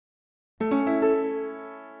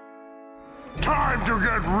time to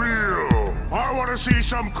get real. I want to see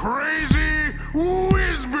some crazy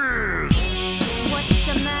whiz-biz. What's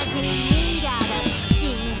the magic made out of,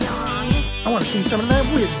 ding-dong? I want to see some of that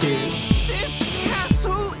whiz-biz. This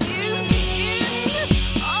castle is in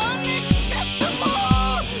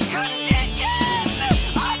unacceptable condition!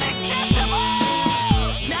 Unacceptable!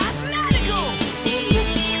 Mathematical! You're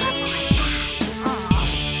terrible at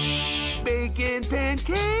that. Bacon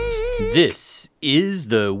pancake! This is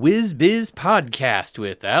the Whiz Biz Podcast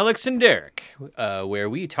with Alexx and Erik, where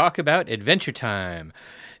we talk about Adventure Time.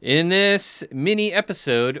 In this mini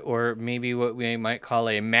episode, or maybe what we might call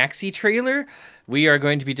a maxi trailer, we are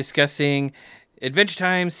going to be discussing Adventure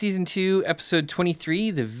Time Season 2, Episode 23,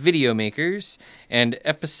 The Video Makers, and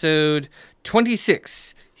Episode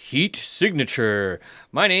 26, Heat Signature.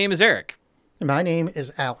 My name is Erik. My name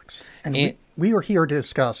is Alexx, and we are here to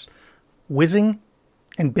discuss whizzing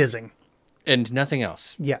and bizzing. And nothing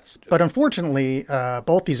else. Yes, but unfortunately,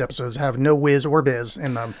 both these episodes have no whiz or biz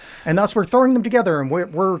in them, and thus we're throwing them together, and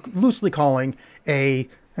we're loosely calling I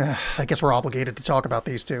guess we're obligated to talk about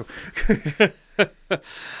these two.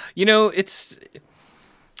 You know, it's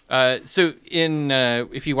so in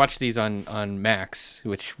if you watch these on Max,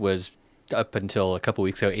 which was up until a couple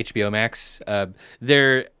weeks ago, HBO Max,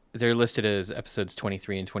 they're listed as episodes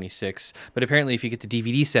 23 and 26, but apparently if you get the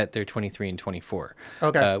DVD set, they're 23 and 24.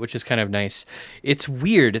 Okay. Which is kind of nice. It's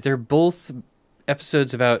weird. They're both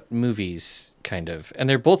episodes about movies, kind of, and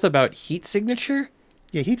they're both about Heat Signature.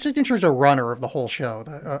 Yeah, Heat Signature is a runner of the whole show.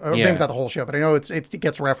 Maybe not the whole show, but I know it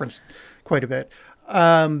gets referenced quite a bit.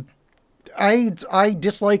 I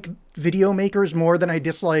dislike Video Makers more than I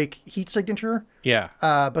dislike Heat Signature. Yeah.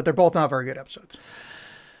 But they're both not very good episodes.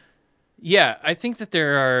 Yeah, I think that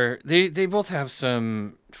they both have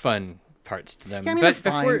some fun parts to them. Yeah, I mean, but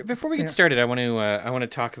before we get started, I want to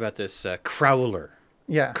talk about this Crowler.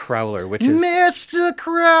 Yeah. Crowler, which is Mr.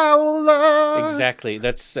 Crowler. Exactly.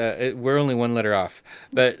 That's we're only one letter off.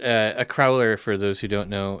 But a crowler, for those who don't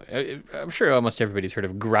know, I'm sure almost everybody's heard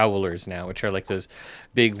of growlers now, which are like those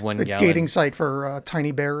big 1 gallon Gating site for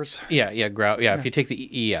tiny bears. Yeah. If you take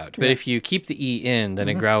the E out, but if you keep the E in, then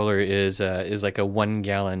a growler is like a 1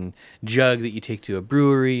 gallon jug that you take to a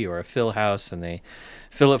brewery or a fill house, and they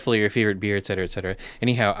fill it full of your favorite beer, et cetera, et cetera.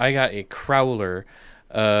 Anyhow, I got a crowler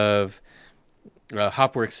of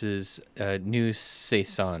Hopworks' new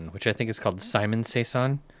Saison, which I think is called Simon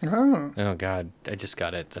Saison. Oh, God. I just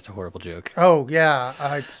got it. That's a horrible joke. Oh, yeah.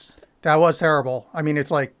 That was terrible. I mean,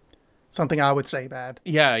 it's like something I would say bad.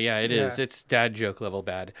 Yeah, it is. It's dad joke level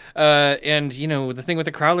bad. And, you know, the thing with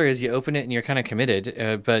the crowler is you open it and you're kind of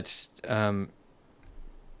committed. But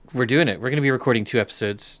we're doing it. We're going to be recording 2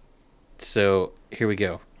 episodes. So here we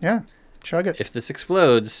go. Yeah. Chug it. If this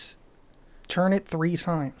explodes... Turn it 3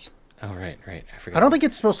 times. Oh, right. I forgot. I don't think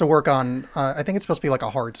it's supposed to work on... I think it's supposed to be like a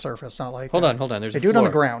hard surface, not like... Hold on. There's they a do it on the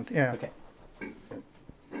floor. ground, yeah. Okay.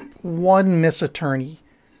 1 misattorney.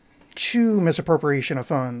 2 misappropriation of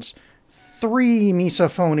funds. 3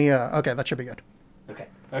 misophonia. Okay, that should be good.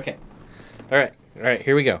 Okay. All right.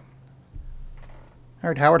 Here we go. All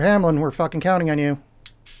right, Howard Hamlin, we're fucking counting on you.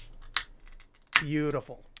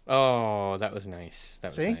 Beautiful. Oh, that was nice.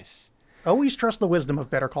 See? Nice. Always trust the wisdom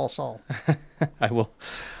of Better Call Saul. I will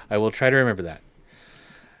try to remember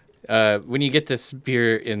that. When you get this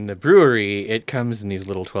beer in the brewery, it comes in these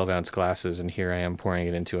little 12-ounce glasses, and here I am pouring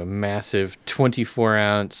it into a massive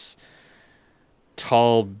 24-ounce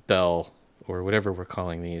tall bell, or whatever we're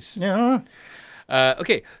calling these. Yeah.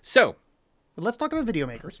 Okay, so... Let's talk about Video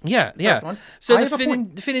Makers. Yeah. First one. So I the have a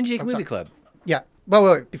point. Finn and Jake Movie sorry. Club. Yeah.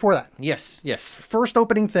 Wait. Before that. Yes. First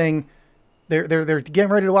opening thing... They're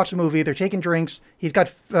getting ready to watch the movie. They're taking drinks. He's got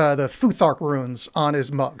the Futhark runes on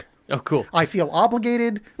his mug. Oh, cool. I feel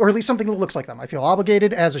obligated, or at least something that looks like them. I feel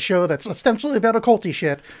obligated as a show that's ostensibly about occulty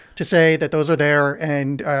shit to say that those are there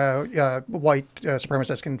and white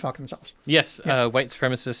supremacists can fuck themselves. Yes, white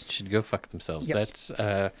supremacists should go fuck themselves. Yes.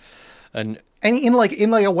 That's And in like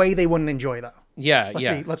a way they wouldn't enjoy though. Yeah,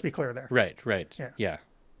 Let's be clear there. Right. Yeah.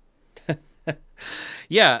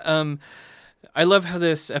 Yeah. I love how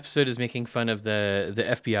this episode is making fun of the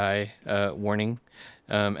FBI warning.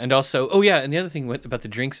 And also, and the other thing about the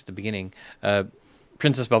drinks at the beginning,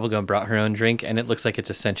 Princess Bubblegum brought her own drink, and it looks like it's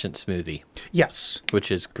a sentient smoothie. Yes.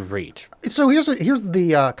 Which is great. So here's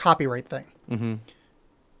the copyright thing. Mm-hmm.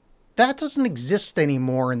 That doesn't exist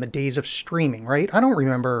anymore in the days of streaming, right? I don't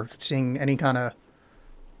remember seeing any kind of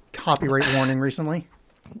copyright warning recently.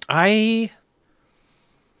 I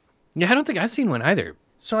don't think I've seen one either.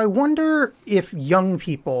 So I wonder if young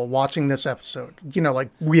people watching this episode,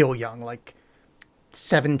 like real young, like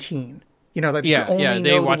 17, You know, that Yeah, only yeah.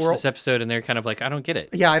 They know watch the world. this episode and they're kind of like, I don't get it.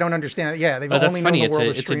 Yeah, I don't understand. Yeah, they've But that's only funny. known the world of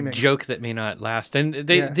It's a streaming. joke that may not last, and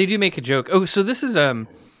they Yeah. they do make a joke. Oh, so this is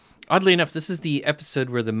oddly enough, this is the episode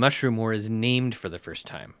where the Mushroom War is named for the first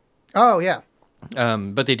time. Oh yeah,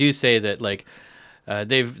 But they do say that like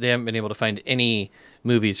they haven't been able to find any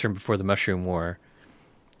movies from before the Mushroom War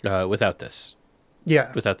without this,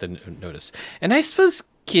 yeah. without the notice. And I suppose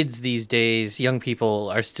kids these days, young people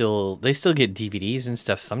they still get DVDs and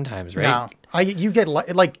stuff sometimes, right? No, you get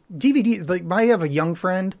like DVD. Like I have a young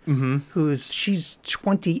friend Mm-hmm. she's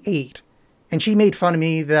 28, and she made fun of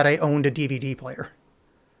me that I owned a DVD player.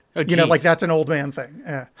 Oh, You know, like geez. that's an old man thing.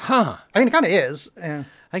 Yeah. Huh? I mean, it kind of is.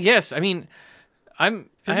 I guess. I mean,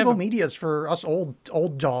 Physical media is for us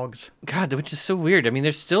old dogs. God, which is so weird. I mean,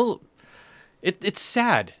 there's still, it's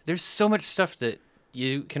sad. There's so much stuff that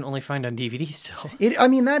you can only find on DVD still. I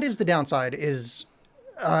mean, that is the downside. Is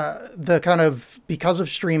the kind of because of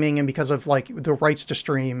streaming and because of like the rights to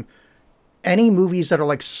stream, any movies that are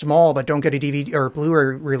like small that don't get a DVD or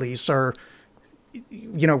Blu-ray release are,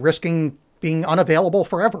 risking being unavailable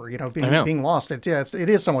forever. I know. Being lost. It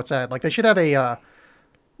is somewhat sad. Like they should have a.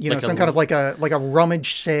 Like some kind of like a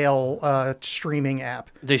rummage sale streaming app.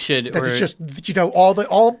 They should. That's or, just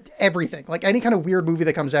everything. Like any kind of weird movie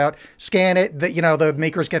that comes out, scan it. That the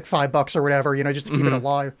makers get $5 or whatever. Just to keep it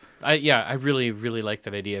alive. I really, really like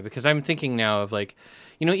that idea because I'm thinking now of like,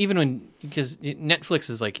 even because Netflix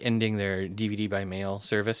is like ending their DVD by mail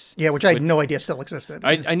service. Yeah, which I had no idea still existed.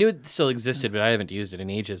 I knew it still existed, but I haven't used it in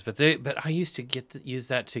ages. But I used to use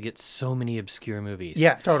that to get so many obscure movies.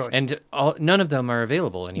 Yeah, totally. And none of them are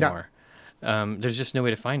available anymore. There's just no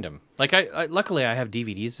way to find them. Like luckily I have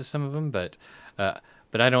DVDs of some of them, but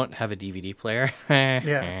I don't have a DVD player.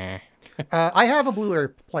 Yeah. I have a Blu-ray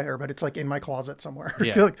player, but it's like in my closet somewhere.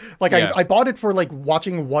 Yeah. Yeah. I bought it for like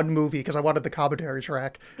watching one movie because I wanted the commentary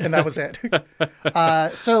track, and that was it.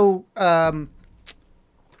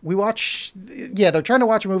 We watch. Yeah, they're trying to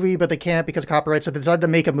watch a movie, but they can't because of copyright. So they decided to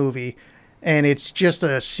make a movie, and it's just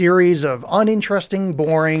a series of uninteresting,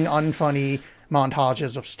 boring, unfunny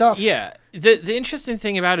montages of stuff. Yeah. The interesting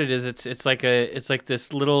thing about it is it's like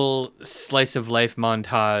this little slice of life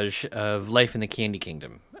montage of life in the Candy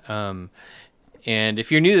Kingdom. And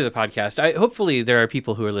if you're new to the podcast, hopefully there are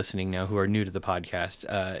people who are listening now who are new to the podcast.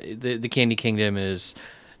 The Candy Kingdom is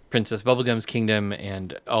Princess Bubblegum's kingdom,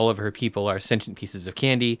 and all of her people are sentient pieces of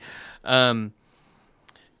candy. But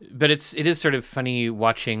it is sort of funny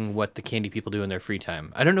watching what the candy people do in their free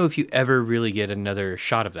time. I don't know if you ever really get another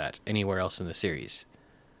shot of that anywhere else in the series.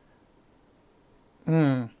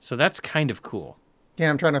 So that's kind of cool. Yeah,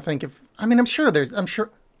 I'm trying to think I'm sure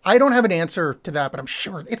I don't have an answer to that, but I'm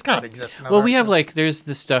sure it's got to exist. Well, we have there's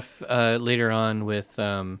the stuff later on with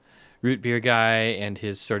Root Beer Guy and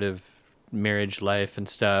his sort of marriage life and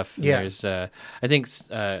stuff. And yeah. There's I think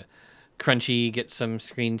Crunchy gets some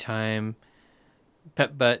screen time.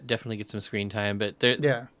 Pep Butt definitely gets some screen time, but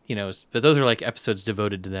but those are like episodes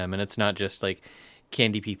devoted to them, and it's not just like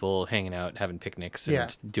candy people hanging out, having picnics,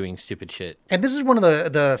 and doing stupid shit. And this is one of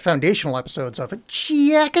the foundational episodes of it.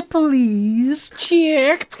 Check, please.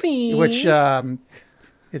 Check, please. Which it's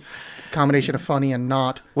a combination of funny and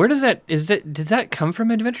not. Where did that come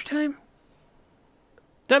from? Adventure Time?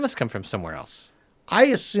 That must come from somewhere else. I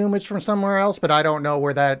assume it's from somewhere else, but I don't know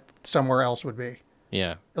where that somewhere else would be.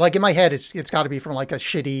 Yeah. Like in my head, it's got to be from like a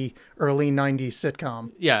shitty early '90s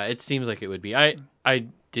sitcom. Yeah, it seems like it would be. I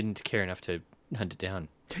didn't care enough to hunt it down.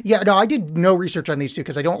 Yeah, no, I did no research on these two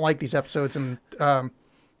because I don't like these episodes, and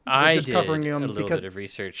I just did covering them a little because bit of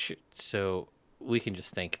research, so we can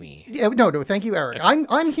just thank me. yeah, no, thank you, Eric.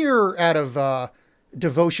 I'm here out of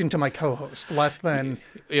devotion to my co-host, less than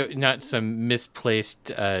Not some misplaced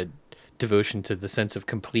devotion to the sense of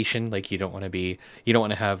completion. Like you don't want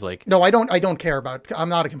to have like. no, I don't care about. I'm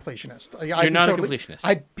not a completionist. You're not a completionist.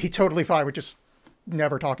 I'd be totally fine with just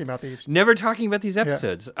never talking about these. Never talking about these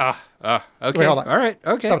episodes. Okay. Wait, hold on. All right.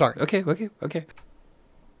 Okay. Stop talking. Okay.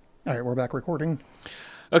 All right, we're back recording.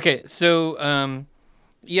 Okay. So,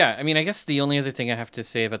 yeah, I mean, I guess the only other thing I have to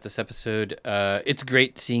say about this episode, it's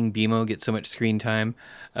great seeing BMO get so much screen time.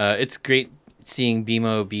 It's great seeing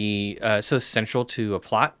BMO be so central to a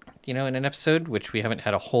plot, in an episode, which we haven't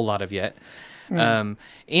had a whole lot of yet.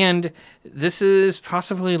 And this is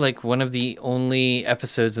possibly like one of the only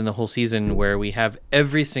episodes in the whole season where we have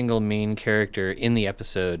every single main character in the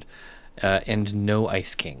episode and no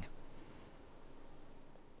Ice King.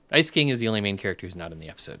 Ice King is the only main character who's not in the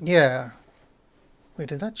episode. Yeah.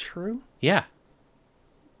 Wait, is that true? Yeah.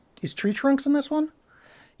 Is Tree Trunks in this one?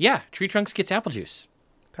 Yeah, Tree Trunks gets apple juice.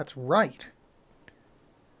 That's right.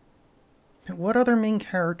 What other main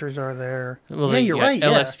characters are there? Well, yeah, like, you're you got right.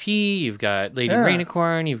 LSP, you've got Lady Yeah.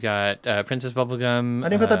 Rainicorn, you've got Princess Bubblegum. I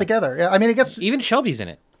didn't put that together. Yeah, I mean, I guess. Even Shelby's in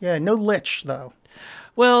it. Yeah, no Lich though.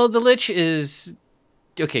 Well, the Lich is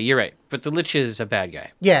okay. You're right, but the Lich is a bad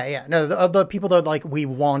guy. Yeah. No, of the people that like we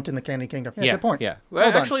want in the Candy Kingdom. Yeah, good point. Yeah. Well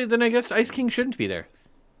Well, done. actually, then I guess Ice King shouldn't be there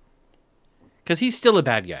because he's still a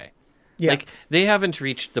bad guy. Yeah. Like they haven't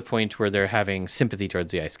reached the point where they're having sympathy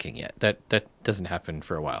towards the Ice King yet. That doesn't happen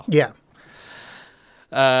for a while. Yeah.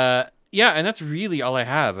 Yeah, and that's really all I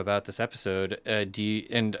have about this episode.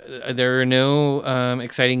 There are no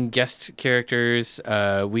exciting guest characters.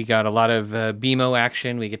 We got a lot of BMO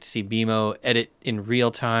action. We get to see BMO edit in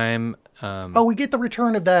real time. We get the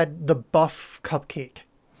return of the buff cupcake.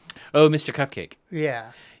 Oh, Mr. Cupcake.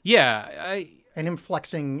 Yeah. Yeah, And him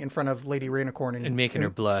flexing in front of Lady Rainicorn and making her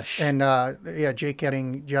blush. And Jake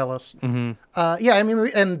getting jealous. Mm-hmm. I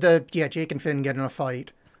mean, and Jake and Finn get in a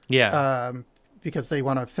fight. Yeah. Because they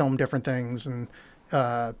want to film different things, and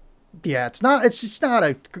it's not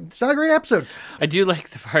a great episode. I do like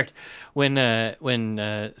the part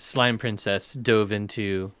when Slime Princess dove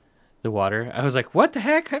into the water. I was like, "What the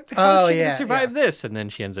heck? How did she survive this?" And then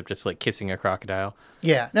she ends up just like kissing a crocodile.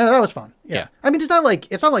 Yeah, no, that was fun. Yeah. Yeah. I mean, it's not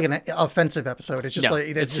like an offensive episode. It's just No, like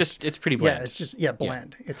it's pretty bland. Yeah, it's just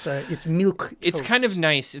bland. It's milk. It's toast. kind of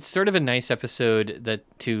nice. It's sort of a nice episode that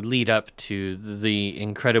to lead up to the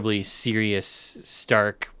incredibly serious,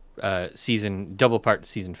 stark double part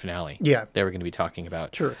season finale. Yeah. that we're going to be talking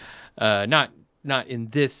about. Sure. Not in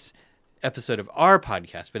this episode of our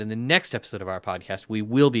podcast, but in the next episode of our podcast, we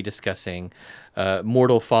will be discussing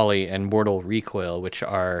Mortal Folly and Mortal Recoil, which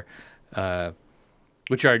are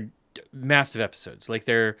massive episodes. Like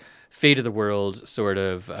they're Fate of the World, sort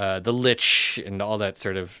of the Lich, and all that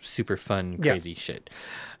sort of super fun, crazy shit.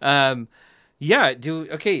 So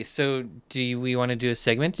do we want to do a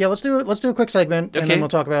segment? Yeah, let's do it. Let's do a quick segment, and Okay. then we'll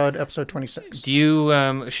talk about episode 26. Do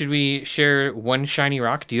you should we share one shiny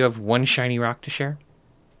rock? Do you have one shiny rock to share?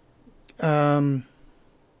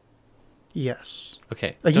 Yes.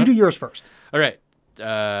 Okay. You do yours first. All right.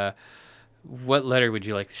 What letter would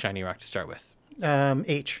you like the shiny rock to start with?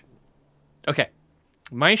 H. Okay.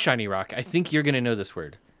 My shiny rock, I think you're going to know this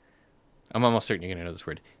word. I'm almost certain you're going to know this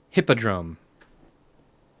word. Hippodrome.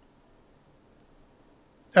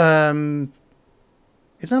 Isn't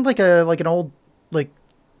that like an old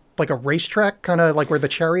like a racetrack, kind of like where the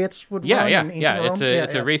chariots would run in ancient Rome?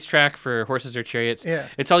 It's a racetrack for horses or chariots. Yeah.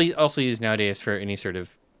 It's also used nowadays for any sort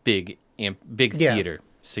of big theater.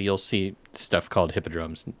 So you'll see stuff called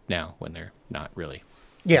hippodromes now when they're not really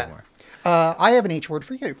anymore. I have an H word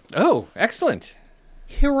for you. Oh, excellent.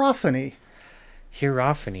 Hierophany.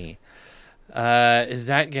 Hierophany. Is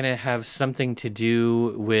that going to have something to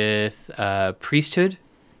do with priesthood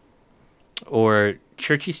or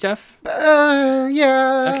churchy stuff?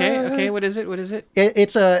 Yeah. Okay. What is it?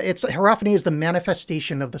 It's hierophany is the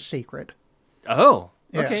manifestation of the sacred. Oh,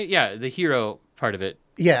 Yeah. okay. Yeah, the hero part of it.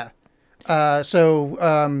 Yeah.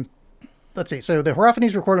 Let's see. So the hierophany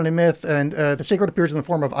is recorded in myth, and the sacred appears in the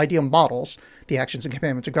form of idea models, the actions and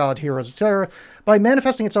commandments of God, heroes, etc. By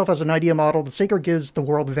manifesting itself as an idea model, the sacred gives the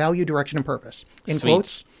world value, direction, and purpose. In Sweet.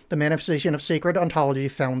 quotes, the manifestation of sacred ontology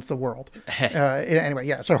founds the world. Anyway,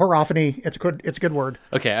 yeah. So hierophany, it's a good word.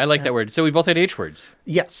 Okay, I like that word. So we both had H words.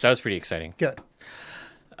 Yes. That was pretty exciting. Good.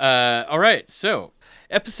 All right, so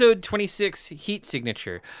episode 26, Heat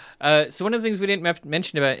Signature. So one of the things we didn't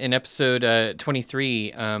mention about in episode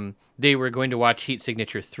 23, they were going to watch Heat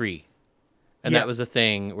Signature 3. And that was a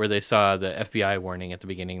thing where they saw the FBI warning at the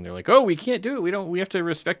beginning. They're like, "Oh, we can't do it. We have to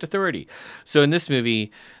respect authority." So in this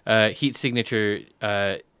movie, Heat Signature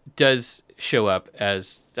does show up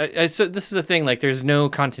as so this is the thing, like there's no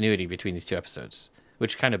continuity between these two episodes,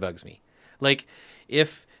 which kind of bugs me. Like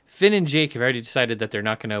if Finn and Jake have already decided that they're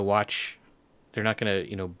not going to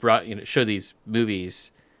show these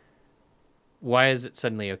movies, why is it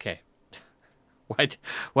suddenly okay?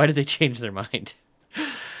 Why did they change their mind?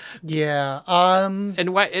 Yeah.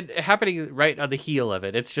 And why it happening right on the heel of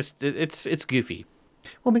it? It's just it's goofy.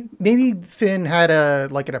 Well, maybe Finn had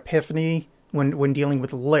an epiphany when dealing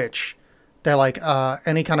with Lich, that like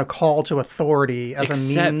any kind of call to authority as a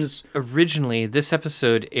means. Originally, this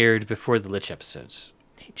episode aired before the Lich episodes.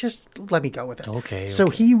 Just let me go with it. Okay. So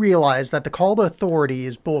he realized that the call to authority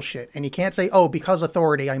is bullshit, and he can't say, "Oh, because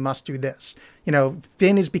authority, I must do this."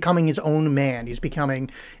 Finn is becoming his own man. He's becoming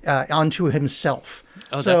unto himself.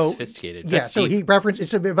 Oh, that's sophisticated. Yeah. That's so deep. he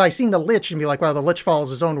referenced by seeing the Lich and be like, "Well, the Lich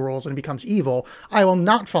follows his own rules and becomes evil. I will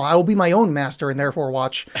not follow. I will be my own master and therefore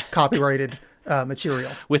watch copyrighted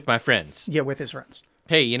material." With my friends. Yeah, with his friends.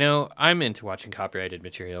 Hey, I'm into watching copyrighted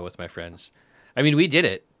material with my friends. I mean, we did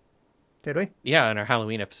it. Did we? Yeah, in our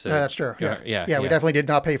Halloween episode. That's true. Yeah. Yeah. We definitely did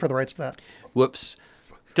not pay for the rights for that. Whoops.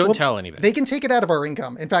 Don't tell anybody. They can take it out of our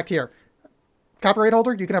income. In fact, here, copyright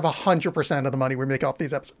holder, you can have 100% of the money we make off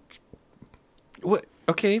these episodes. What?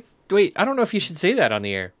 Okay. Wait, I don't know if you should say that on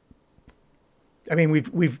the air. I mean,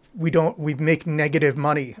 we make negative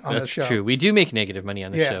money on this show. That's true. We do make negative money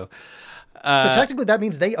on the show. So technically that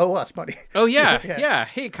means they owe us money. Oh, yeah. Yeah.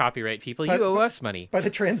 Hey, copyright people, you owe us money. By the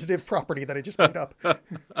transitive property that I just made up.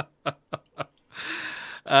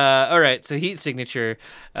 All right, so Heat Signature,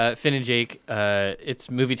 Finn and Jake, it's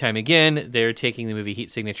movie time again. They're taking the movie Heat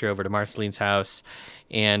Signature over to Marceline's house,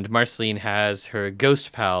 and Marceline has her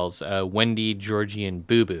ghost pals, Wendy, Georgie, and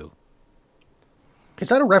Boo Boo. Is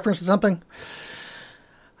that a reference to something?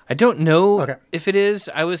 I don't know if it is.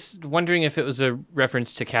 I was wondering if it was a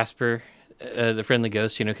reference to Casper, the friendly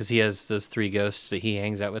ghost, because he has those 3 ghosts that he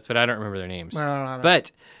hangs out with, but I don't remember their names. No.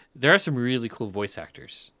 But there are some really cool voice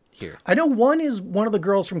actors here. I know one is one of the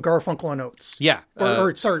girls from Garfunkel and Oates. Yeah.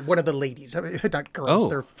 Or sorry, one of the ladies. I mean, not girls. Oh.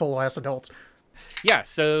 They're full-ass adults. Yeah,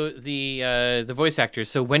 so the voice actors.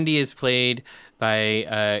 So Wendy is played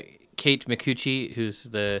by Kate Micucci, who's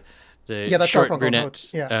the that's short Garfunkel brunette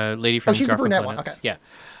Oates, yeah. lady from she's Garfunkel the brunette and one, Oates. okay.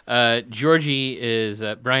 Yeah. Georgie is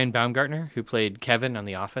Brian Baumgartner, who played Kevin on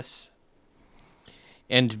The Office.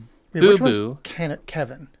 And Wait, Boo which one's Boo,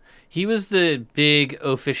 Kevin? he was the big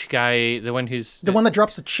oafish guy, the one who's... The one that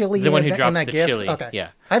drops the chili the one who in drops that the gif? chili, Okay.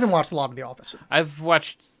 yeah. I haven't watched a lot of The Office. I've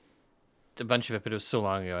watched a bunch of it, but it was so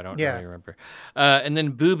long ago, I don't really remember. And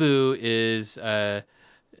then Boo Boo is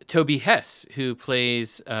Toby Hess, who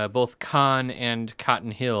plays both Khan and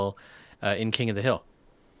Cotton Hill in King of the Hill.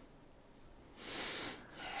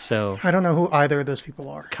 So I don't know who either of those people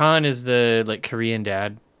are. Khan is the Korean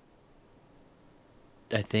dad,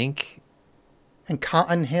 I think. And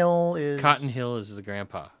Cotton Hill is... Cotton Hill is the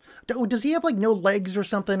grandpa. Does he have no legs or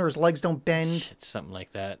something, or his legs don't bend? It's something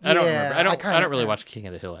like that. I don't remember. I don't really watch King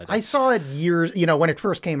of the Hill. I saw it years, when it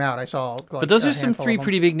first came out. I saw but those are some 3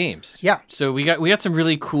 pretty big names. Yeah. So we got some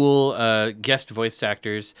really cool guest voice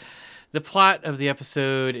actors. The plot of the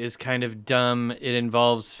episode is kind of dumb. It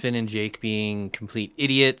involves Finn and Jake being complete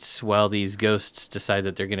idiots while these ghosts decide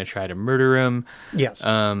that they're going to try to murder him. Yes.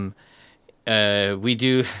 We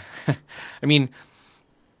do. I mean,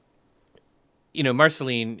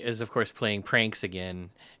 Marceline is of course playing pranks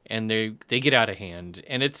again, and they get out of hand.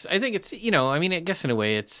 And I think it's I guess in a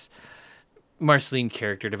way it's Marceline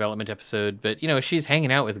character development episode, but she's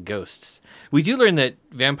hanging out with ghosts. We do learn that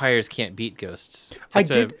vampires can't beat ghosts.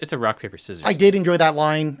 It's a rock paper scissors. I did enjoy that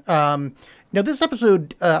line. Now this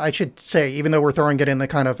episode, I should say, even though we're throwing it in the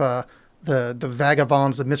kind of the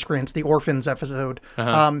vagabonds, the miscreants, the orphans episode,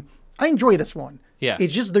 I enjoy this one. Yeah.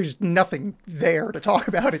 It's just there's nothing there to talk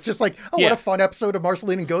about. It's just what a fun episode of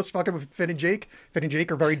Marceline and Ghost fucking with Finn and Jake. Finn and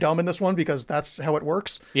Jake are very dumb in this one because that's how it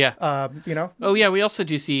works. Yeah. Oh, yeah, we also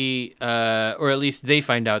do see, or at least they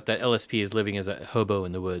find out that LSP is living as a hobo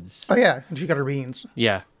in the woods. Oh, yeah. And she got her beans.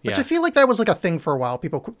 Yeah. Which I feel like that was a thing for a while.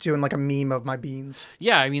 People doing a meme of my beans.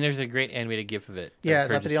 Yeah, there's a great animated gif of it. Yeah, of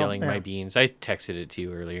is her that the just deal? yelling my beans. I texted it to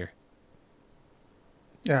you earlier.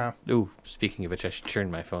 Yeah. Ooh, speaking of which, I should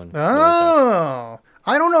turn my phone. Oh,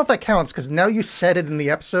 I don't know if that counts because now you said it in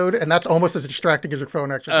the episode, and that's almost as distracting as your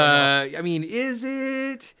phone actually. Is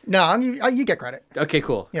it? No, you get credit. Okay,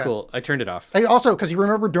 cool. Yeah. Cool. I turned it off. Also, because you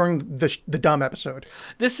remember during the dumb episode.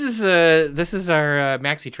 This is our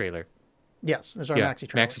maxi trailer. Yes, there's our maxi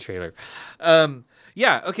trailer. Maxi trailer.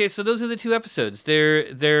 Yeah. Okay. So those are the 2 episodes.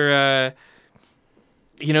 They're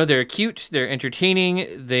cute. They're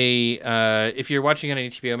entertaining. They, if you're watching it on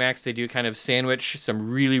HBO Max, they do kind of sandwich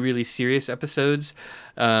some really, really serious episodes.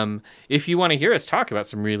 If you want to hear us talk about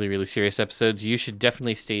some really, really serious episodes, you should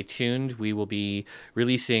definitely stay tuned. We will be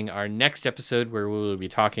releasing our next episode where we will be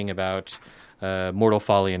talking about Mortal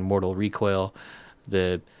Folly and Mortal Recoil,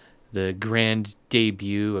 the grand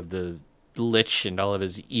debut of the Lich and all of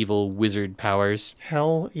his evil wizard powers.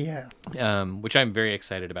 Hell yeah. Which I'm very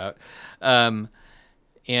excited about.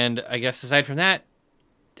 And I guess aside from that,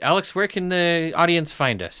 Alex, where can the audience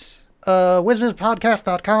find us?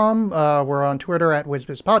 WizBizPodcast.com. We're on Twitter at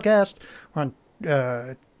WizBizPodcast. We're on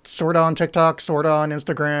sort of on TikTok, sort of on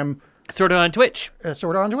Instagram. Sort of on Twitch.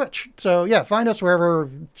 Sort of on Twitch. So, yeah, find us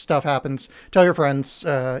wherever stuff happens. Tell your friends,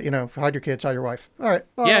 hide your kids, hide your wife. All right.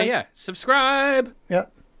 Bye. Yeah. Subscribe. Yeah.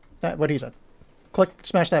 What he said. Click,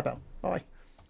 smash that bell. Bye.